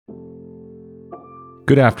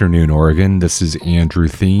Good afternoon, Oregon. This is Andrew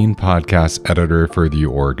Thien, podcast editor for The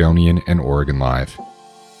Oregonian and Oregon Live.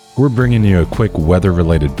 We're bringing you a quick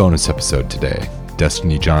weather-related bonus episode today.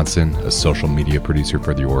 Destiny Johnson, a social media producer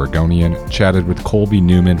for The Oregonian, chatted with Colby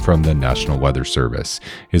Newman from the National Weather Service.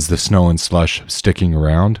 Is the snow and slush sticking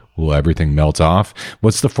around? Will everything melt off?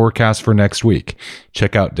 What's the forecast for next week?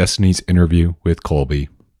 Check out Destiny's interview with Colby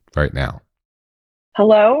right now.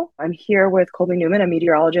 Hello, I'm here with Colby Newman, a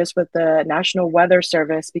meteorologist with the National Weather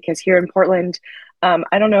Service, because here in Portland,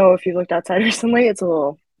 I don't know if you looked outside recently, it's a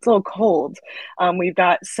little cold. We've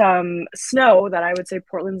got some snow that I would say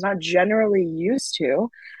Portland's not generally used to.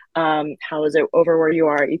 How is it over where you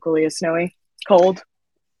are? Equally as snowy, cold?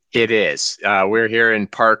 It is. We're here in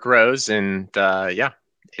Park Rose, and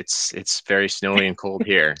it's very snowy and cold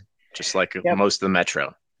here, just like Yep. most of the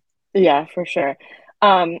metro. Yeah, for sure.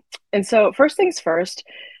 And so first things first,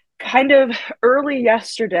 kind of early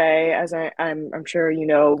yesterday, as I'm sure you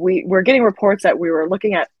know, we're getting reports that we were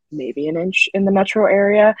looking at maybe an inch in the metro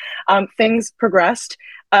area. Things progressed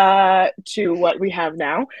to what we have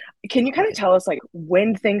now. Can you kind of tell us like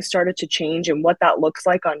when things started to change and what that looks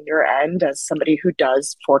like on your end as somebody who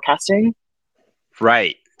does forecasting?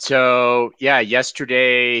 Right. So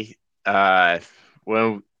yesterday,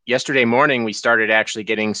 yesterday morning, we started actually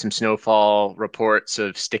getting some snowfall reports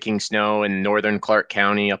of sticking snow in northern Clark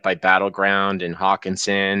County up by Battleground and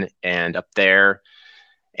Hawkinson and up there.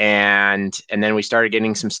 And then we started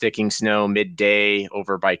getting some sticking snow midday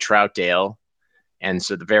over by Troutdale. And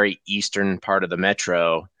so the very eastern part of the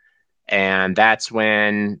metro. And that's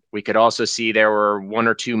when we could also see there were one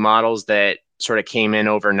or two models that sort of came in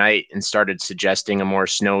overnight and started suggesting a more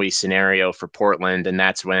snowy scenario for Portland. And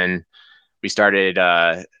that's when we started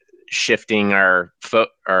shifting our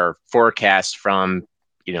forecast from,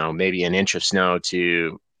 maybe an inch of snow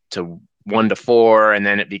to 1 to 4. And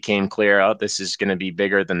then it became clear, oh, this is going to be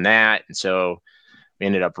bigger than that. And so we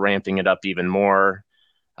ended up ramping it up even more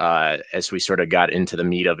as we sort of got into the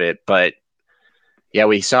meat of it. But yeah,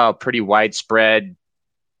 we saw a pretty widespread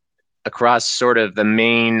across sort of the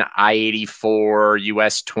main I-84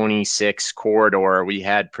 US 26 corridor. We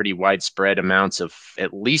had pretty widespread amounts of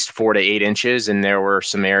at least 4 to 8 inches. And there were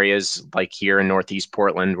some areas like here in Northeast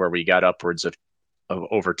Portland where we got upwards of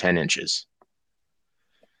over 10 inches.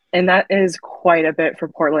 And that is quite a bit for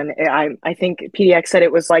Portland. I think PDX said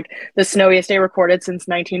it was like the snowiest day recorded since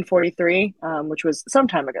 1943, which was some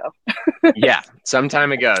time ago. Yeah, some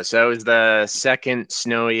time ago. So it was the second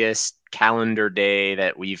snowiest calendar day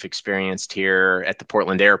that we've experienced here at the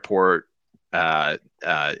Portland airport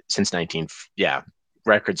since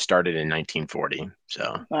records started in 1940.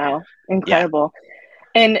 So wow, incredible. Yeah.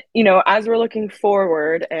 And, as we're looking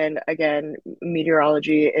forward, and again,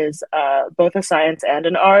 meteorology is both a science and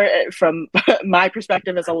an art. From my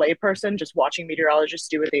perspective as a layperson, just watching meteorologists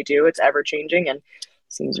do what they do, it's ever changing and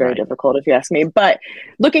seems very difficult if you ask me. But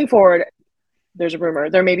looking forward, there's a rumor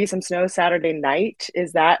there may be some snow Saturday night.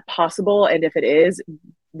 Is that possible? And if it is,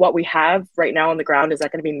 what we have right now on the ground, is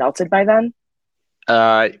that going to be melted by then?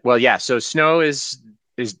 So snow is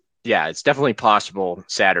it's definitely possible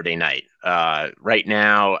Saturday night. Right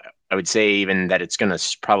now, I would say even that it's going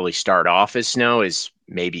to probably start off as snow is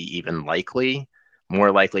maybe even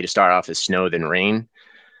more likely to start off as snow than rain.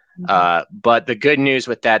 Mm-hmm. But the good news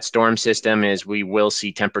with that storm system is we will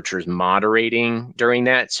see temperatures moderating during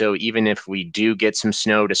that. So even if we do get some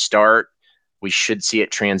snow to start, we should see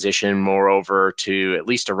it transition more over to at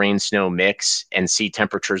least a rain-snow mix and see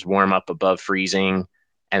temperatures warm up above freezing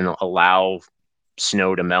and allow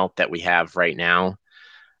snow to melt that we have right now,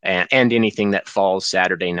 and anything that falls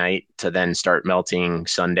Saturday night to then start melting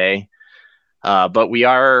Sunday. But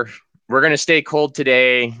we're going to stay cold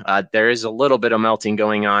today. There is a little bit of melting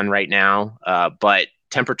going on right now, but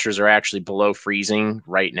temperatures are actually below freezing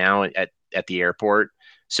right now at the airport.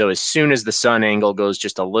 So as soon as the sun angle goes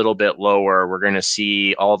just a little bit lower, we're going to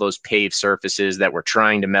see all those paved surfaces that we're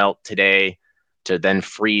trying to melt today to then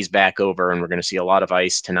freeze back over. And we're going to see a lot of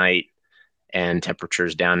ice tonight and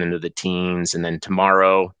temperatures down into the teens. And then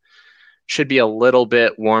tomorrow should be a little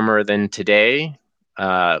bit warmer than today.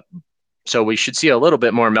 So we should see a little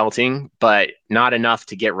bit more melting, but not enough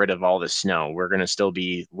to get rid of all the snow. We're going to still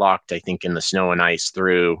be locked, I think, in the snow and ice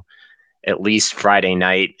through at least Friday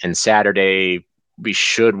night. And Saturday, we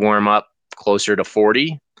should warm up closer to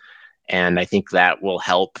 40. And I think that will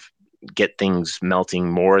help get things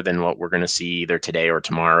melting more than what we're going to see either today or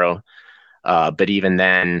tomorrow. But even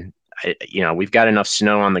then, we've got enough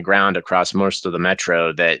snow on the ground across most of the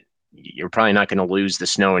metro that you're probably not going to lose the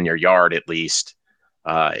snow in your yard, at least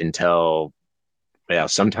until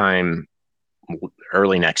sometime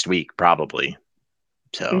early next week, probably.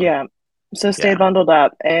 So yeah, So stay Yeah. bundled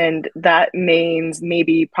up, and that means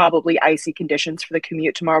maybe probably icy conditions for the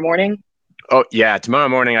commute tomorrow morning. Oh, yeah. Tomorrow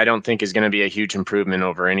morning, I don't think is going to be a huge improvement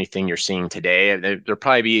over anything you're seeing today. There'll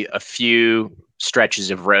probably be a few stretches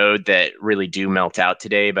of road that really do melt out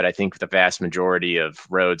today, but I think the vast majority of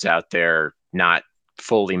roads out there not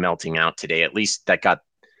fully melting out today, at least that got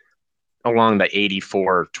along the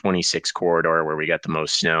 84-26 corridor where we got the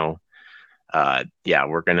most snow. Yeah,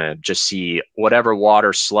 we're going to just see whatever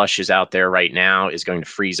water slush is out there right now is going to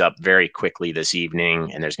freeze up very quickly this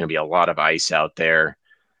evening, and there's going to be a lot of ice out there,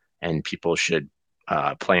 and people should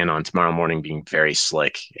plan on tomorrow morning being very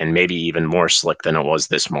slick and maybe even more slick than it was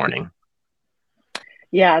this morning.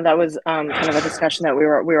 Yeah, that was kind of a discussion that we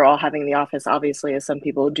were all having in the office, obviously, as some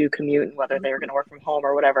people do commute and whether they're going to work from home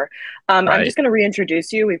or whatever. I'm Right. just going to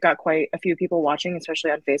reintroduce you. We've got quite a few people watching,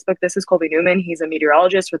 especially on Facebook. This is Colby Newman. He's a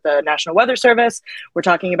meteorologist with the National Weather Service. We're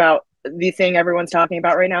talking about the thing everyone's talking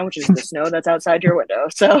about right now, which is the snow that's outside your window.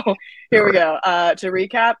 So here we go. To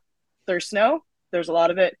recap, there's snow. There's a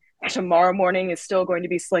lot of it. Tomorrow morning is still going to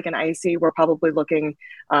be slick and icy. We're probably looking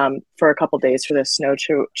for a couple days for the snow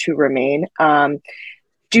to remain.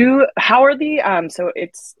 How are the so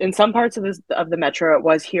it's in some parts of the metro. It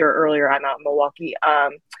was here earlier. I'm out in Milwaukee.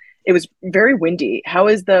 It was very windy. How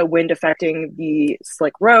is the wind affecting the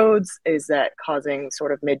slick roads? Is that causing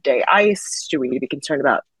sort of midday ice? Do we need to be concerned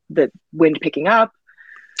about the wind picking up?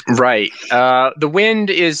 Right. The wind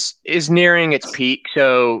is nearing its peak.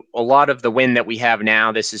 So a lot of the wind that we have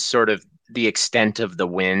now, this is sort of the extent of the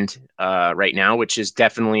wind right now, which is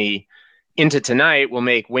definitely into tonight will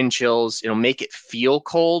make wind chills. It'll make it feel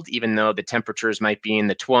cold, even though the temperatures might be in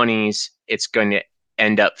the 20s. It's going to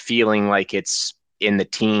end up feeling like it's in the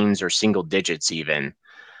teens or single digits even.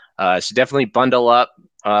 So definitely bundle up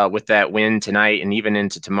with that wind tonight and even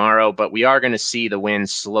into tomorrow. But we are going to see the wind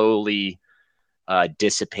slowly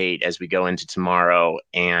dissipate as we go into tomorrow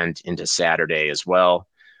and into Saturday as well.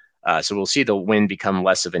 So we'll see the wind become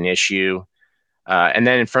less of an issue. And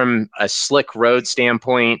then from a slick road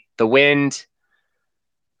standpoint, the wind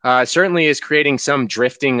certainly is creating some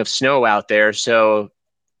drifting of snow out there. So,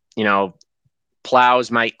 plows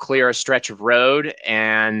might clear a stretch of road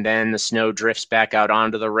and then the snow drifts back out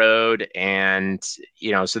onto the road. And,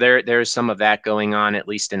 so there's some of that going on, at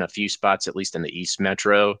least in a few spots, at least in the East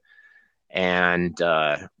Metro. And,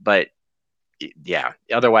 but yeah,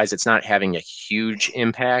 otherwise it's not having a huge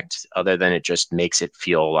impact other than it just makes it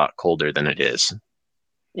feel a lot colder than it is.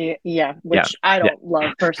 Yeah, which I don't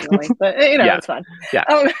love personally, but it's fun.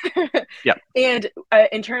 Yeah. Yeah. And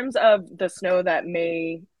in terms of the snow that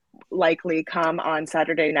may likely come on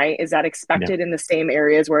Saturday night, is that expected in the same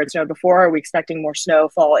areas where it snowed before? Are we expecting more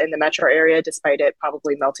snowfall in the metro area despite it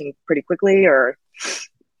probably melting pretty quickly? Or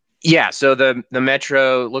yeah, so the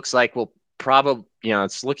metro looks like we'll probably,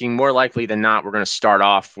 it's looking more likely than not we're going to start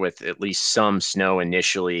off with at least some snow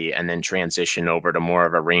initially and then transition over to more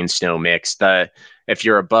of a rain snow mix. If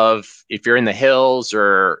you're in the hills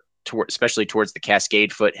or especially towards the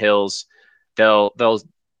Cascade foothills, those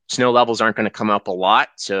snow levels aren't going to come up a lot,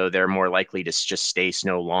 so they're more likely to just stay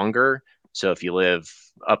snow longer. So if you live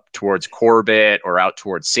up towards Corbett or out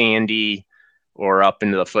towards Sandy or up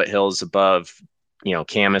into the foothills above,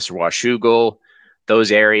 Camas or Washougal,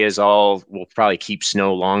 those areas all will probably keep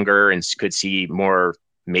snow longer and could see more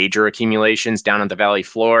major accumulations down on the valley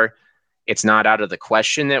floor. It's not out of the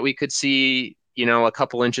question that we could see, a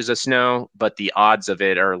couple inches of snow, but the odds of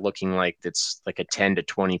it are looking like it's like a 10 to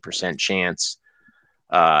 20% chance,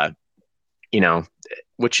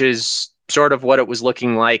 which is sort of what it was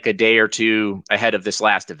looking like a day or two ahead of this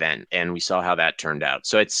last event. And we saw how that turned out.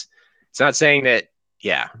 So it's not saying that,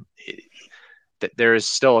 that there's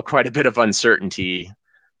still quite a bit of uncertainty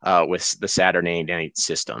with the Saturday night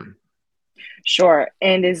system. Sure.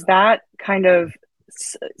 And is that kind of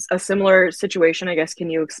a similar situation? I guess, can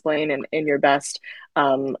you explain in your best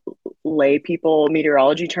lay people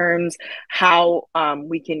meteorology terms how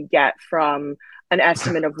we can get from an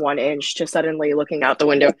estimate of 1 inch to suddenly looking out the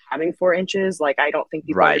window having 4 inches? Like, I don't think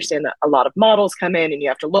people understand that a lot of models come in and you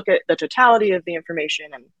have to look at the totality of the information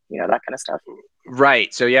and that kind of stuff.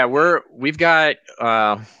 Right. So yeah, we've got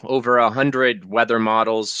over 100 weather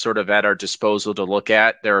models sort of at our disposal to look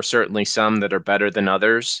at. There are certainly some that are better than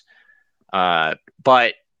others,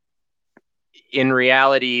 but in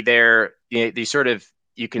reality,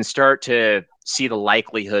 you can start to see the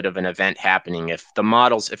likelihood of an event happening. If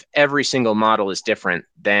every single model is different,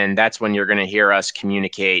 then that's when you're going to hear us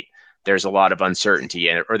communicate there's a lot of uncertainty,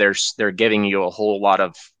 or they're giving you a whole lot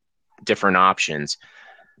of different options.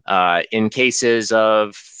 In cases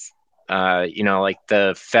of, like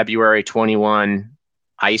the February 21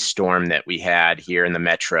 ice storm that we had here in the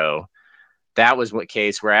metro, that was what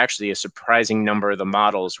case where actually a surprising number of the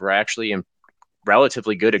models were actually in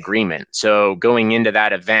relatively good agreement. So going into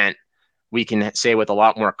that event, we can say with a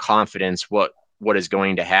lot more confidence what is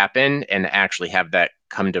going to happen and actually have that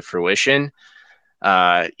come to fruition.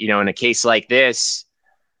 In a case like this,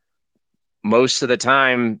 most of the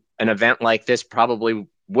time, an event like this probably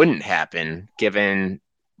wouldn't happen given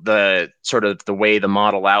the sort of the way the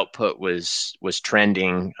model output was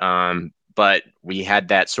trending. But we had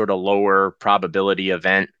that sort of lower probability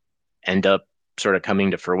event end up sort of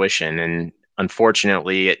coming to fruition. And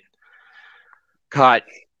unfortunately, it caught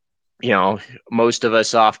most of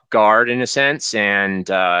us off guard in a sense, and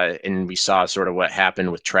we saw sort of what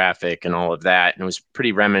happened with traffic and all of that, and it was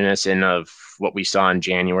pretty reminiscent of what we saw in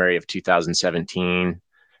January of 2017,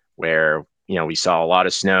 where we saw a lot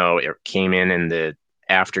of snow. It came in the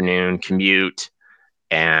afternoon commute,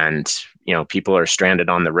 and people are stranded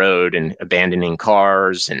on the road and abandoning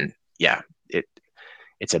cars, and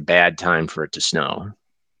it's a bad time for it to snow.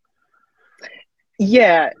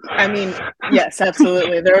 Yeah, I mean, yes,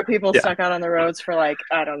 absolutely. There are people stuck out on the roads for 8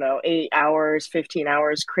 hours, 15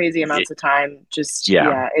 hours, crazy amounts of time. Just,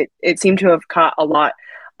 it seemed to have caught a lot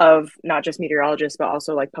of not just meteorologists, but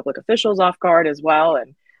also public officials off guard as well.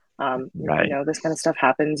 And, right. This kind of stuff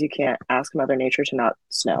happens. You can't ask Mother Nature to not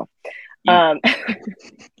snow.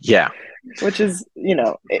 Yeah. Which is,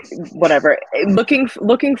 whatever.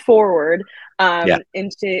 Looking forward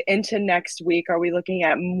into next week, are we looking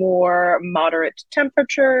at more moderate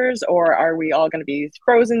temperatures, or are we all going to be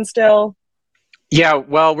frozen still? Yeah,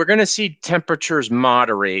 well, we're going to see temperatures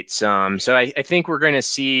moderate some. So I think we're going to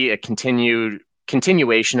see a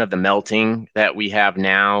continuation of the melting that we have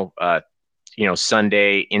now,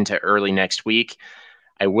 Sunday into early next week.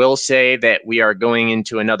 I will say that we are going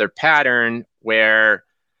into another pattern where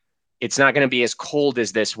it's not going to be as cold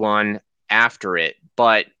as this one after it,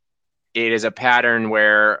 but it is a pattern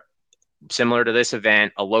where, similar to this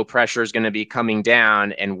event, a low pressure is going to be coming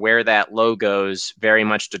down, and where that low goes very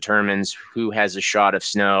much determines who has a shot of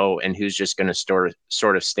snow and who's just going to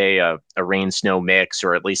sort of stay a rain snow mix,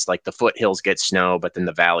 or at least the foothills get snow, but then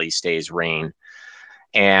the valley stays rain.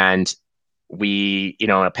 And we, in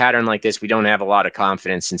a pattern like this, we don't have a lot of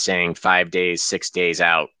confidence in saying 5 days, 6 days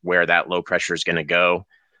out where that low pressure is going to go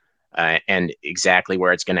and exactly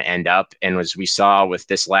where it's going to end up. And as we saw with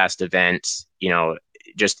this last event,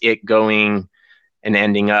 just it going and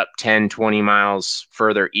ending up 10, 20 miles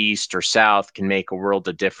further east or south can make a world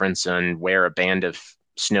of difference on where a band of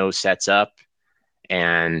snow sets up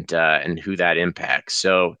and who that impacts.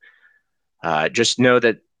 So just know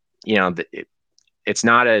that, it's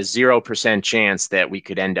not a 0% chance that we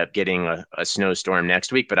could end up getting a snowstorm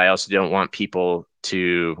next week, but I also don't want people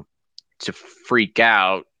to freak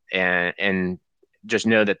out and just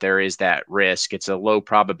know that there is that risk. It's a low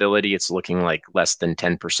probability. It's looking like less than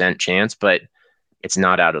 10% chance, but it's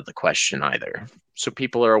not out of the question either. So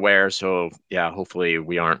people are aware. So hopefully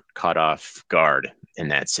we aren't caught off guard in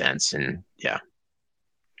that sense. And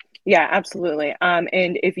Yeah, absolutely. And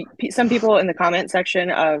if some people in the comment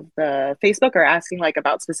section of the Facebook are asking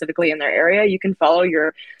about specifically in their area, you can follow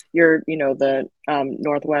your the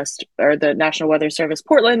Northwest or the National Weather Service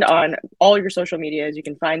Portland on all your social medias. You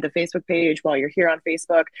can find the Facebook page while you're here on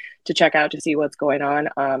Facebook to check out to see what's going on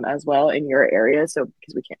as well in your area. So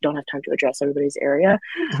because we don't have time to address everybody's area,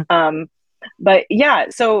 but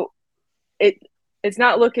so it's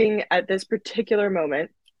not looking at this particular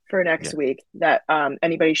moment for next week that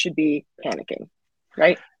anybody should be panicking,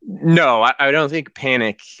 right? No, I don't think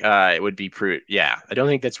panic it would be prudent. Yeah, I don't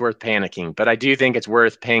think that's worth panicking, but I do think it's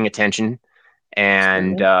worth paying attention.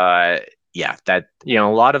 And that a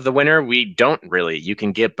lot of the winter you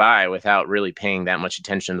can get by without really paying that much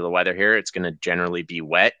attention to the weather here. It's going to generally be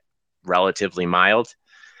wet, relatively mild,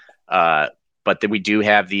 but then we do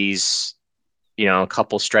have these a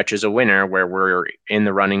couple stretches of winter where we're in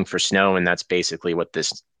the running for snow, and that's basically what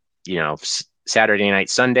this Saturday night,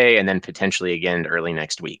 Sunday, and then potentially again early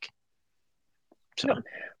next week. So,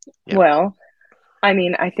 well, I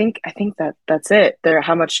mean, I think that's it.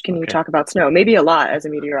 How much can you talk about snow? Maybe a lot as a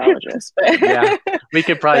meteorologist. But we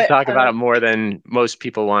could probably talk about it more than most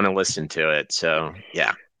people want to listen to it. So,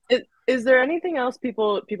 yeah. Is there anything else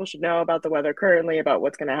people should know about the weather currently, about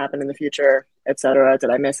what's going to happen in the future, etc.?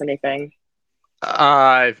 Did I miss anything?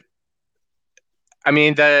 I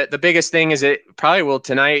mean, the biggest thing is it probably will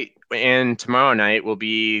tonight and tomorrow night will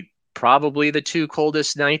be probably the two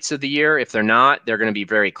coldest nights of the year. If they're not, they're going to be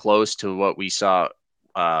very close to what we saw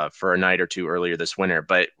for a night or two earlier this winter.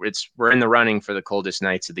 But we're in the running for the coldest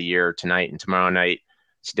nights of the year tonight and tomorrow night.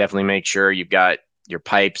 So definitely make sure you've got your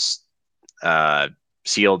pipes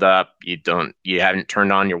sealed up. You haven't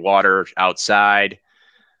turned on your water outside.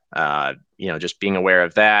 Just being aware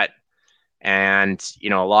of that. And,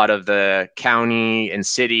 a lot of the county and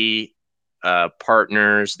city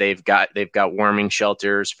partners, they've got warming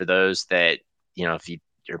shelters for those that, if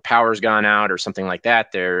your power's gone out or something like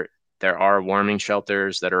that, there are warming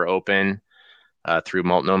shelters that are open through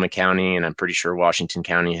Multnomah County, and I'm pretty sure Washington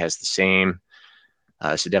County has the same.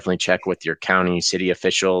 So definitely check with your county, city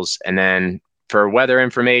officials. And then for weather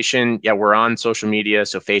information, we're on social media.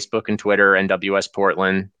 So Facebook and Twitter, NWS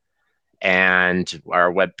Portland. And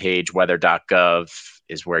our webpage, weather.gov,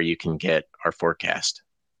 is where you can get our forecast.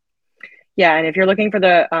 Yeah, and if you're looking for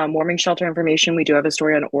the warming shelter information, we do have a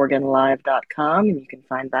story on OregonLive.com, and you can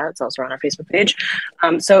find that. It's also on our Facebook page.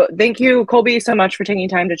 So thank you, Colby, so much for taking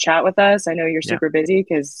time to chat with us. I know you're super busy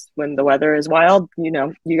because when the weather is wild, you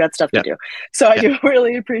got stuff to do. So I do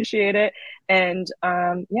really appreciate it. And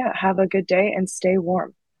have a good day and stay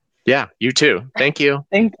warm. Yeah, you too. Thank you.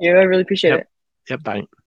 Thank you. I really appreciate it. Yep, bye.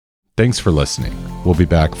 Thanks for listening. We'll be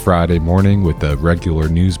back Friday morning with a regular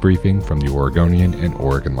news briefing from the Oregonian and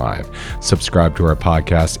Oregon Live. Subscribe to our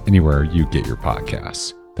podcast anywhere you get your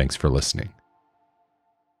podcasts. Thanks for listening.